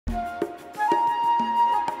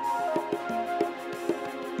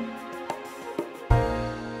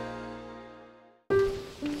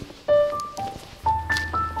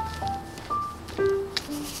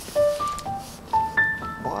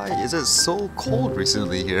is it so cold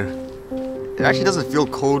recently here? It actually doesn't feel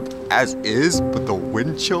cold as is, but the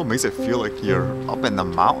wind chill makes it feel like you're up in the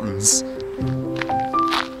mountains.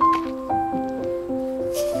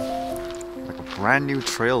 Like a brand new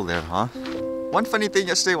trail there, huh? One funny thing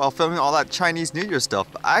yesterday while filming all that Chinese New Year stuff,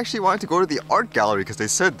 I actually wanted to go to the art gallery because they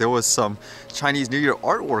said there was some Chinese New Year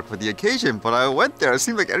artwork for the occasion, but I went there, it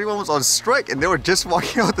seemed like everyone was on strike and they were just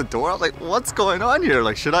walking out the door. I was like, what's going on here?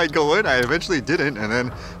 Like, should I go in? I eventually didn't, and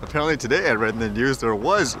then apparently today I read in the news there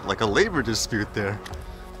was like a labor dispute there.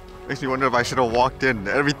 Makes me wonder if I should have walked in.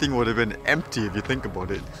 Everything would have been empty if you think about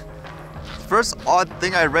it. First odd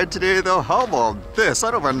thing I read today though, how about this?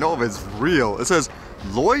 I don't even know if it's real. It says,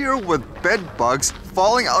 lawyer with bed bugs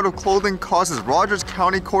falling out of clothing causes Rogers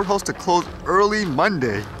County Courthouse to close early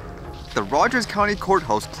Monday. The Rogers County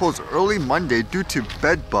Courthouse closed early Monday due to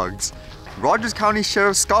bed bugs. Rogers County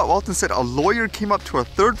Sheriff Scott Walton said a lawyer came up to a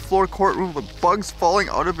third-floor courtroom with bugs falling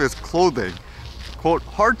out of his clothing. Quote,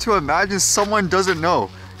 hard to imagine someone doesn't know.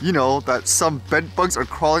 You know, that some bed bugs are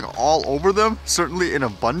crawling all over them, certainly in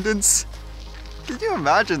abundance. Can you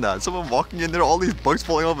imagine that? Someone walking in there, all these bugs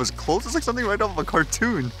falling off his clothes? It's like something right off of a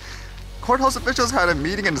cartoon. Courthouse officials had a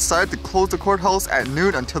meeting and decided to close the courthouse at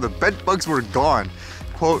noon until the bed bugs were gone.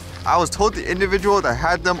 Quote, I was told the individual that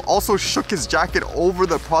had them also shook his jacket over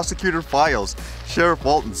the prosecutor files, Sheriff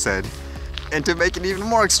Walton said. And to make it even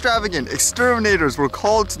more extravagant, exterminators were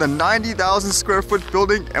called to the 90,000 square foot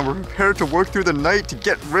building and were prepared to work through the night to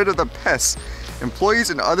get rid of the pests. Employees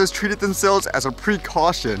and others treated themselves as a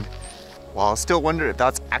precaution. While I still wonder if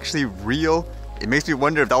that's actually real, it makes me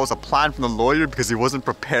wonder if that was a plan from the lawyer because he wasn't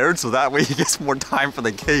prepared, so that way he gets more time for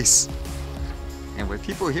the case. And with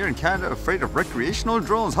people here in Canada afraid of recreational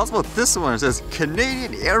drones, how's about this one? It says,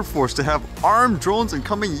 Canadian Air Force to have armed drones in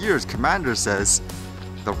coming years, Commander says.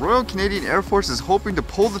 The Royal Canadian Air Force is hoping to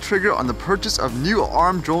pull the trigger on the purchase of new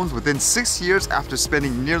armed drones within 6 years after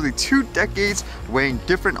spending nearly 2 decades weighing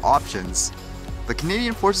different options. The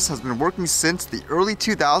Canadian Forces has been working since the early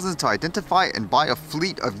 2000s to identify and buy a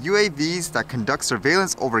fleet of UAVs that conduct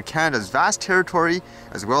surveillance over Canada's vast territory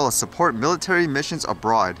as well as support military missions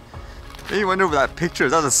abroad. And you wonder if that picture,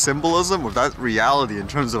 is that a symbolism or that reality in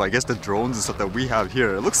terms of, I guess, the drones and stuff that we have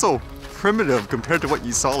here? It looks so primitive compared to what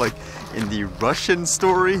you saw like in the Russian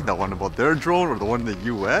story, the one about their drone, or the one in the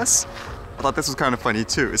US. I thought this was kind of funny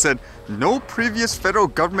too. It said, no previous federal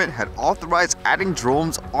government had authorized adding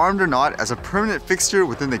drones, armed or not, as a permanent fixture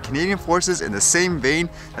within the Canadian Forces in the same vein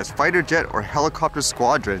as fighter jet or helicopter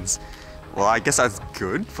squadrons. Well, I guess that's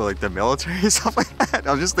good for like the military and stuff like that.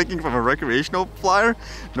 I was just thinking from a recreational flyer,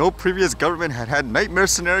 no previous government had had nightmare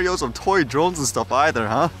scenarios of toy drones and stuff either,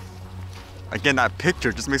 huh? Again, that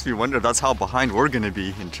picture just makes me wonder if that's how behind we're gonna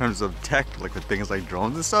be in terms of tech, like with things like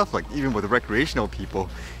drones and stuff, like even with recreational people.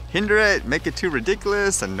 Hinder it, make it too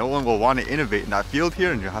ridiculous, and no one will want to innovate in that field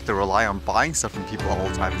here, and you'll have to rely on buying stuff from people all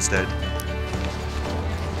the time instead.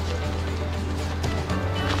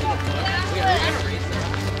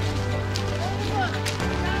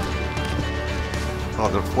 Oh,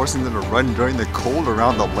 they're forcing them to run during the cold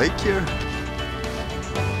around the lake here?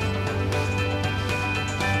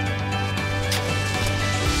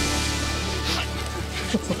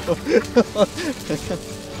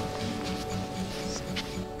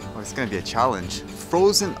 Oh, it's gonna be a challenge.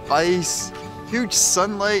 Frozen ice, huge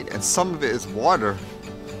sunlight, and some of it is water.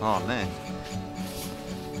 Oh man.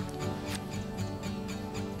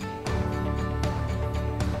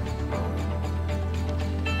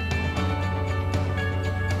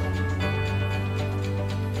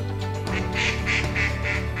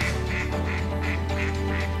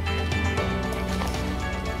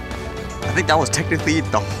 I think that was technically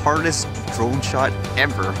the hardest drone shot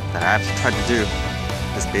ever that I have tried to do.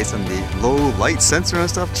 Just based on the low light sensor and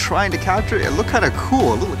stuff, trying to capture it. It looked kind of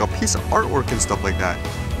cool. It looked like a piece of artwork and stuff like that.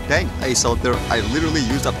 Dang ice out there. I literally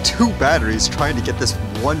used up 2 batteries trying to get this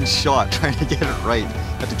one shot, trying to get it right.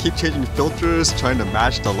 I have to keep changing filters, trying to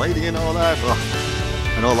match the lighting and all that.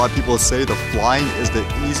 Ugh. I know a lot of people say the flying is the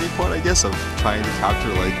easy part, I guess, of trying to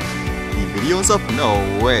capture like the video and stuff. No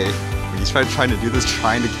way. When you try trying to do this,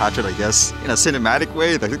 trying to capture it, I guess, in a cinematic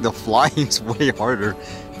way, I think the flying is way harder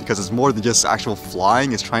because it's more than just actual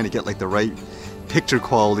flying. It's trying to get like the right picture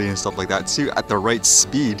quality and stuff like that too at the right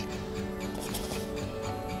speed.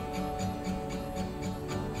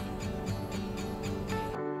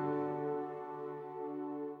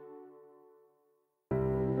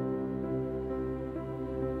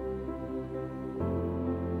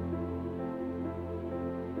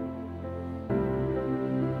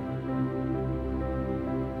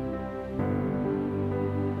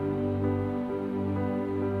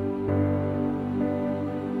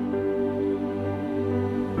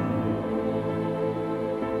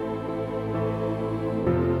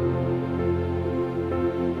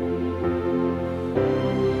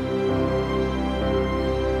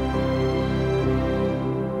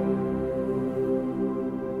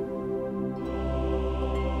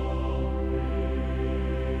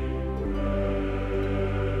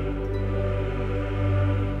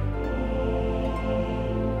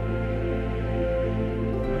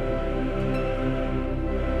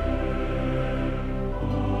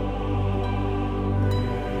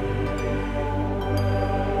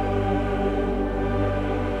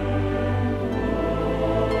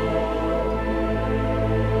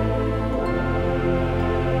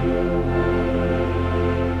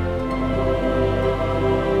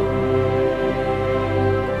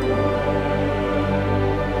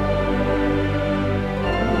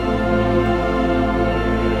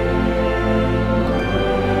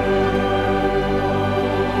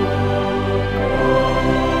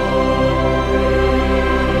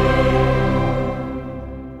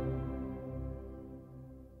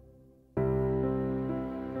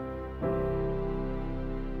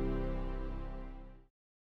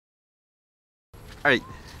 Alright,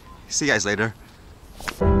 see you guys later.